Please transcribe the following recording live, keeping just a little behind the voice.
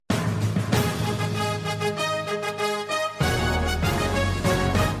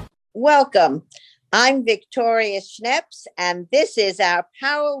Welcome. I'm Victoria Schneps, and this is our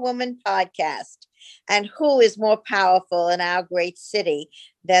Power Woman podcast. And who is more powerful in our great city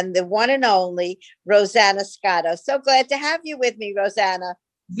than the one and only Rosanna Scotto? So glad to have you with me, Rosanna.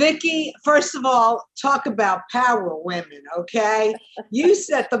 Vicki, first of all, talk about power women, okay? You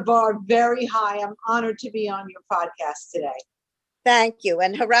set the bar very high. I'm honored to be on your podcast today. Thank you.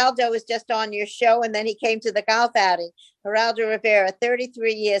 And Geraldo was just on your show, and then he came to the golf outing. Geraldo Rivera,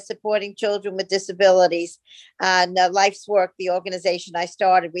 33 years supporting children with disabilities and Life's Work, the organization I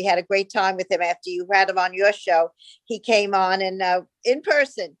started. We had a great time with him after you had him on your show. He came on and in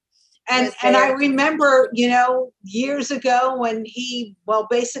person. And I remember, years ago when he,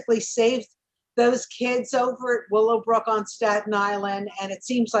 basically saved those kids over at Willowbrook on Staten Island. And it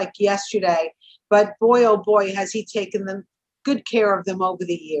seems like yesterday, but boy, oh boy, has he taken them good care of them over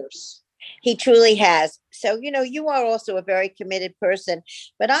the years. He truly has. So, you are also a very committed person,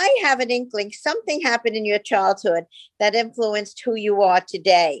 but I have an inkling something happened in your childhood that influenced who you are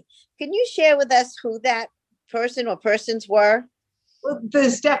today. Can you share with us who that person or persons were? Well,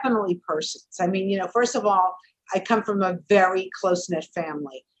 there's definitely persons. I mean, first of all, I come from a very close-knit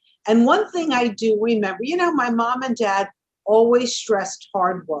family. And one thing I do remember, my mom and dad always stressed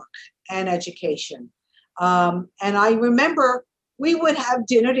hard work and education. And I remember we would have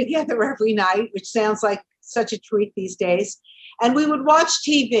dinner together every night, which sounds like such a treat these days. And we would watch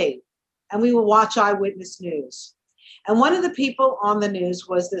TV and we would watch Eyewitness News. And one of the people on the news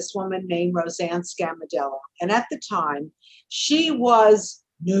was this woman named Roseanne Scammodella. And at the time, she was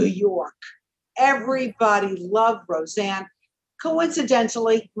New York. Everybody loved Roseanne.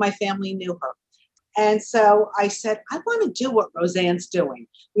 Coincidentally, my family knew her. And so I said, I want to do what Roseanne's doing.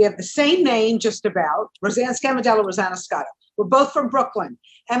 We have the same name, just about. Roseanne Scammodella, Rosanna Scotto. We're both from Brooklyn.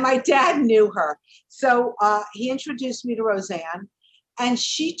 And my dad knew her. So he introduced me to Roseanne. And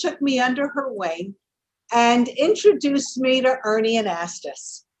she took me under her wing and introduced me to Ernie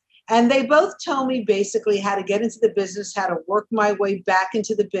Anastas. And they both told me basically how to get into the business, how to work my way back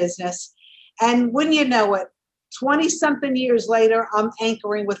into the business. And wouldn't you know it, 20-something years later, I'm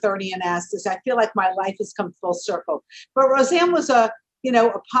anchoring with Ernie Anastas. I feel like my life has come full circle. But Roseanne was a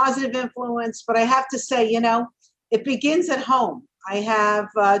positive influence. But I have to say, it begins at home. I have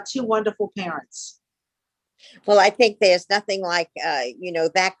two wonderful parents. Well, I think there's nothing like,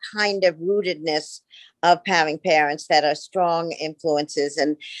 that kind of rootedness of having parents that are strong influences.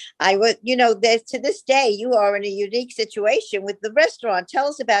 And I would, to this day, you are in a unique situation with the restaurant. Tell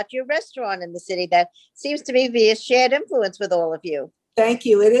us about your restaurant in the city that seems to be a shared influence with all of you. Thank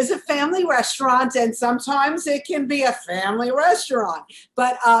you. It is a family restaurant, and sometimes it can be a family restaurant.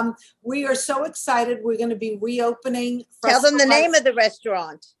 But we are so excited. We're going to be reopening. Tell them the name of the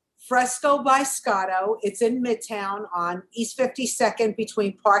restaurant. Fresco by Scotto. It's in Midtown on East 52nd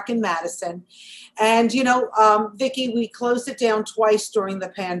between Park and Madison. And, Vicki, we closed it down twice during the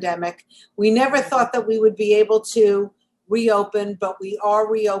pandemic. We never thought that we would be able to reopen, but we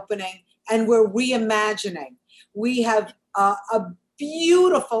are reopening and we're reimagining. We have a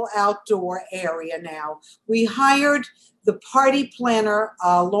beautiful outdoor area now. We hired the party planner,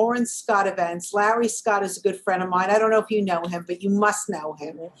 Lawrence Scott Events. Larry Scott is a good friend of mine. I don't know if you know him, but you must know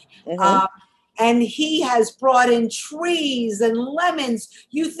him. Mm-hmm. And he has brought in trees and lemons.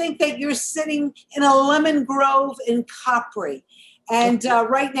 You think that you're sitting in a lemon grove in Capri. And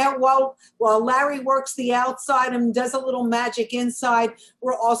right now, while Larry works the outside and does a little magic inside,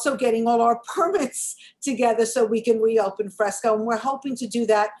 we're also getting all our permits together so we can reopen Fresco. And we're hoping to do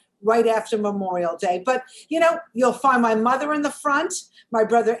that right after Memorial Day. But, you'll find my mother in the front. My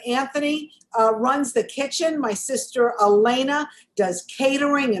brother Anthony runs the kitchen. My sister Elena does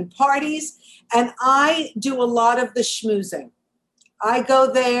catering and parties. And I do a lot of the schmoozing. I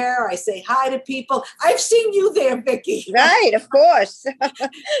go there. I say hi to people. I've seen you there, Vicki. Right, of course.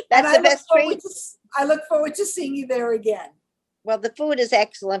 That's the best treat. I look forward to seeing you there again. Well, the food is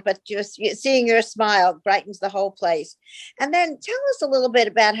excellent, but just seeing your smile brightens the whole place. And then tell us a little bit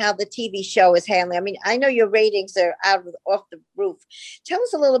about how the TV show is handling. I mean, I know your ratings are off the roof. Tell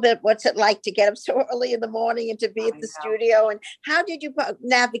us a little bit what's it like to get up so early in the morning and to be at the studio, and how did you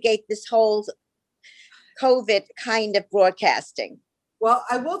navigate this whole COVID kind of broadcasting? Well,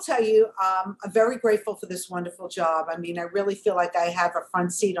 I will tell you, I'm very grateful for this wonderful job. I mean, I really feel like I have a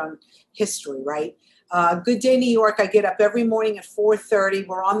front seat on history, right? Good Day New York, I get up every morning at 4:30.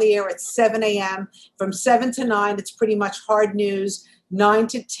 We're on the air at 7 a.m. From 7 to 9, it's pretty much hard news. 9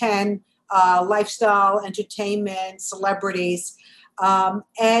 to 10, lifestyle, entertainment, celebrities.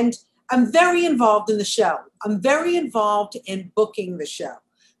 And I'm very involved in the show. I'm very involved in booking the show.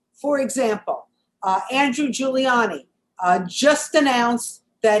 For example, Andrew Giuliani just announced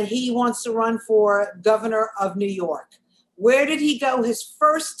that he wants to run for governor of New York. Where did he go? His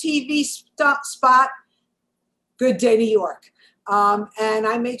first TV spot, Good Day New York. And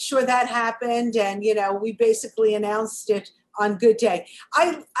I made sure that happened. And, we basically announced it on Good Day.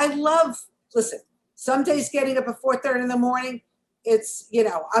 I love, listen, some days getting up at 4:30 in the morning, it's,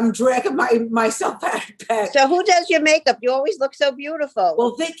 I'm dragging myself out of bed. So who does your makeup? You always look so beautiful.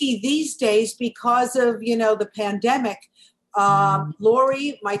 Well, Vicki, these days, because of, the pandemic,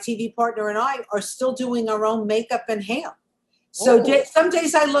 Lori, my TV partner, and I are still doing our own makeup and hair. So some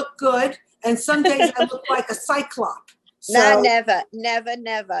days I look good, and some days I look like a cyclop. So, no, never.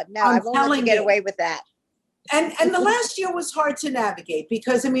 No, I won't let you get away with that. And the last year was hard to navigate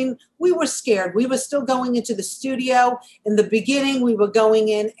because, we were scared. We were still going into the studio. In the beginning, we were going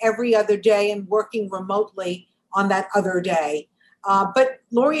in every other day and working remotely on that other day. But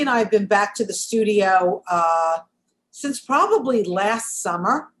Lori and I have been back to the studio since probably last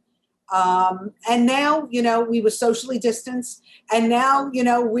summer. And now, we were socially distanced. And now,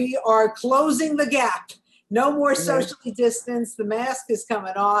 we are closing the gap. No more socially distanced. The mask is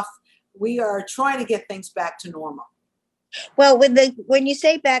coming off. We are trying to get things back to normal. Well, when you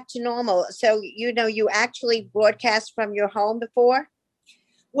say back to normal, so, you actually broadcast from your home before?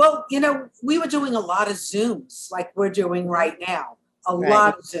 Well, we were doing a lot of Zooms like we're doing right now, a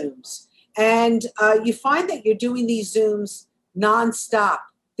lot of Zooms. And you find that you're doing these Zooms nonstop.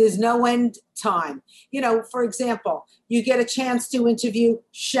 There's no end time. For example, you get a chance to interview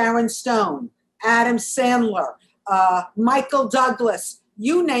Sharon Stone, Adam Sandler, Michael Douglas,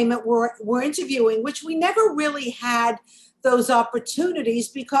 you name it, we're interviewing, which we never really had those opportunities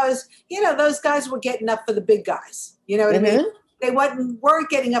because, those guys were getting up for the big guys. You know what I mean? They weren't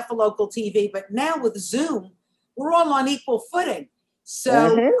getting up for local TV, but now with Zoom, we're all on equal footing.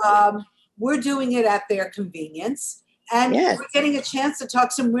 So we're doing it at their convenience. And we're getting a chance to talk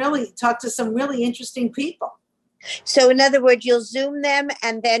to some really interesting people. So in other words, you'll Zoom them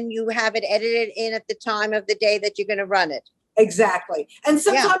and then you have it edited in at the time of the day that you're going to run it. Exactly. And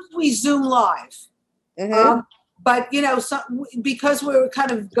sometimes we Zoom live. But, because we're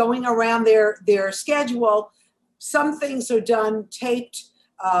kind of going around their schedule, some things are done taped.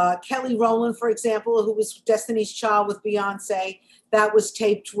 Kelly Rowland, for example, who was Destiny's Child with Beyonce, that was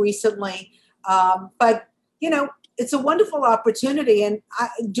taped recently. But, it's a wonderful opportunity. And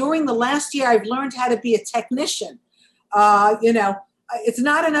during the last year, I've learned how to be a technician. It's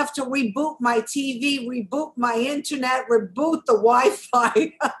not enough to reboot my TV, reboot my internet, reboot the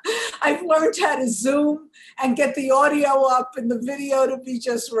Wi-Fi. I've learned how to Zoom and get the audio up and the video to be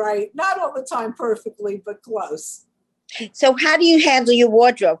just right. Not all the time perfectly, but close. So how do you handle your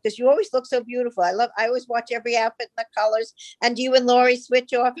wardrobe? Because you always look so beautiful. I always watch every outfit and the colors. And you and Lori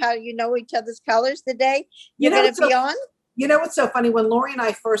switch off how you know each other's colors the day you're going to be on? You know what's so funny? When Lori and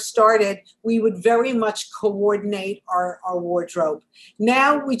I first started, we would very much coordinate our wardrobe.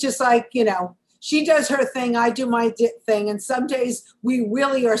 Now we just she does her thing, I do my thing. And some days we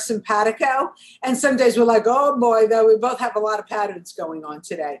really are simpatico. And some days we're like, oh boy, though, we both have a lot of patterns going on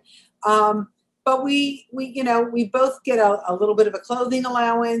today. But we both get a little bit of a clothing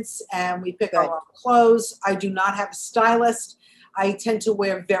allowance and we pick our own clothes. I do not have a stylist. I tend to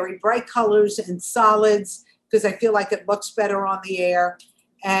wear very bright colors and solids because I feel like it looks better on the air.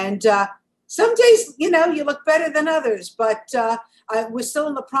 And some days, you look better than others, but we're still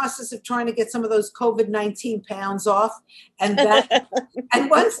in the process of trying to get some of those COVID-19 pounds off. And and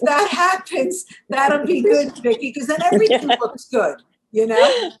once that happens, that'll be good, Vicki, because then everything looks good,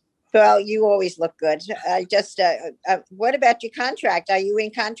 Well, you always look good. What about your contract? Are you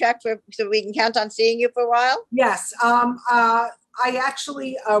in contract so we can count on seeing you for a while? Yes. I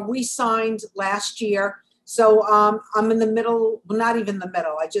actually re-signed last year. So I'm in the middle, well, not even the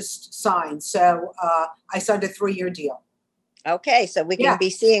middle. I just signed. So I signed a 3-year deal. Okay. So we can be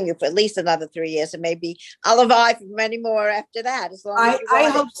seeing you for at least another 3 years and maybe I'll for many more after that. As long as I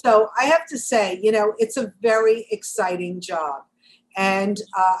hope so. I have to say, it's a very exciting job. And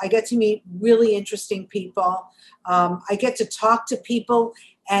I get to meet really interesting people. I get to talk to people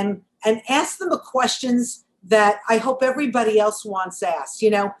and ask them the questions that I hope everybody else wants asked.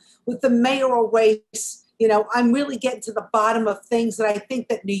 With the mayoral race, I'm really getting to the bottom of things that I think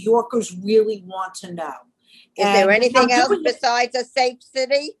that New Yorkers really want to know. Is there anything else besides a safe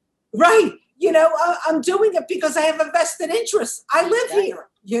city? Right. I'm doing it because I have a vested interest. I live here,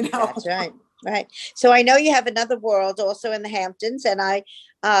 That's right. Right. So I know you have Another World also in the Hamptons, and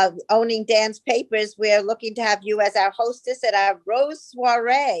owning Dan's Papers, we're looking to have you as our hostess at our Rose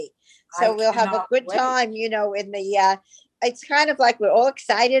Soiree. So we'll have a good time, in the, it's kind of like we're all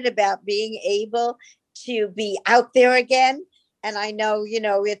excited about being able to be out there again. And I know,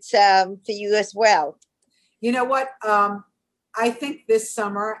 it's for you as well. You know what? I think this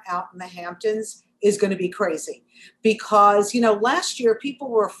summer out in the Hamptons is going to be crazy because, last year people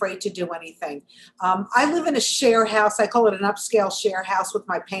were afraid to do anything. I live in a share house. I call it an upscale share house with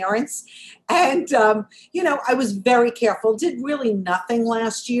my parents. And, I was very careful, did really nothing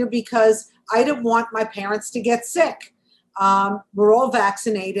last year because I didn't want my parents to get sick. We're all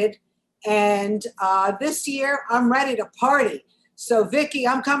vaccinated. And this year I'm ready to party. So, Vicky,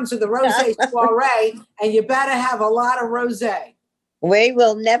 I'm coming to the rosé soiree, and you better have a lot of rosé. We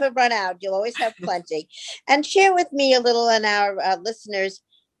will never run out. You'll always have plenty. And share with me a little and our listeners,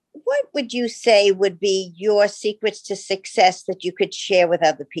 what would you say would be your secrets to success that you could share with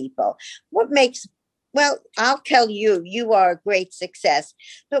other people? Well, I'll tell you, you are a great success,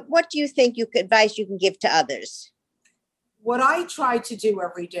 but what do you think advice you can give to others? What I try to do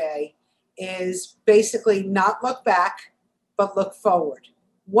every day is basically not look back, but look forward.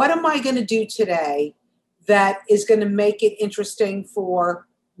 What am I going to do today that is going to make it interesting for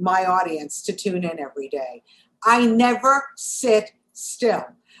my audience to tune in every day? I never sit still.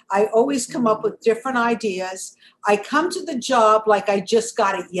 I always come up with different ideas. I come to the job like I just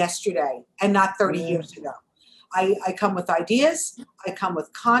got it yesterday and not 30 years ago. I come with ideas. I come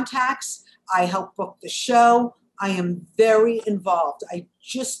with contacts. I help book the show. I am very involved. I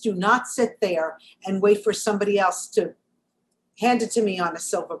just do not sit there and wait for somebody else to hand it to me on a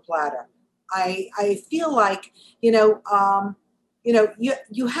silver platter. I feel like, you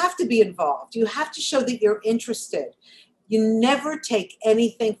have to be involved. You have to show that you're interested. You never take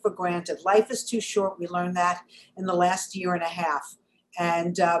anything for granted. Life is too short. We learned that in the last year and a half.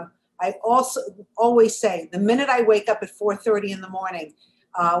 And I also always say, the minute I wake up at 4:30 in the morning,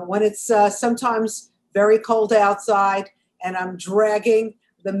 when it's sometimes very cold outside and I'm dragging,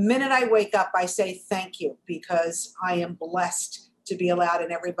 the minute I wake up, I say thank you because I am blessed to be allowed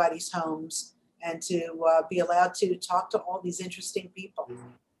in everybody's homes and to be allowed to talk to all these interesting people.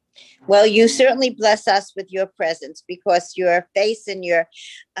 Well, you certainly bless us with your presence because your face and your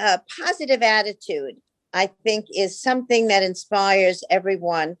positive attitude, I think, is something that inspires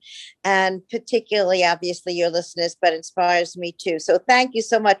everyone, and particularly, obviously, your listeners, but inspires me too. So thank you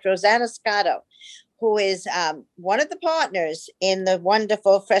so much, Rosanna Scotto, who is one of the partners in the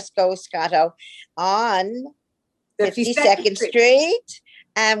wonderful Fresco Scotto on 52nd Street.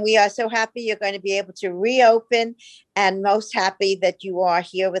 And we are so happy you're going to be able to reopen, and most happy that you are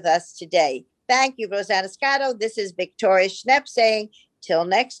here with us today. Thank you, Rosanna Scotto. This is Victoria Schnepp saying, till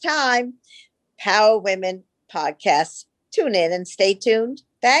next time, Power Women Podcast. Tune in and stay tuned.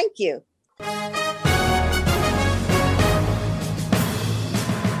 Thank you.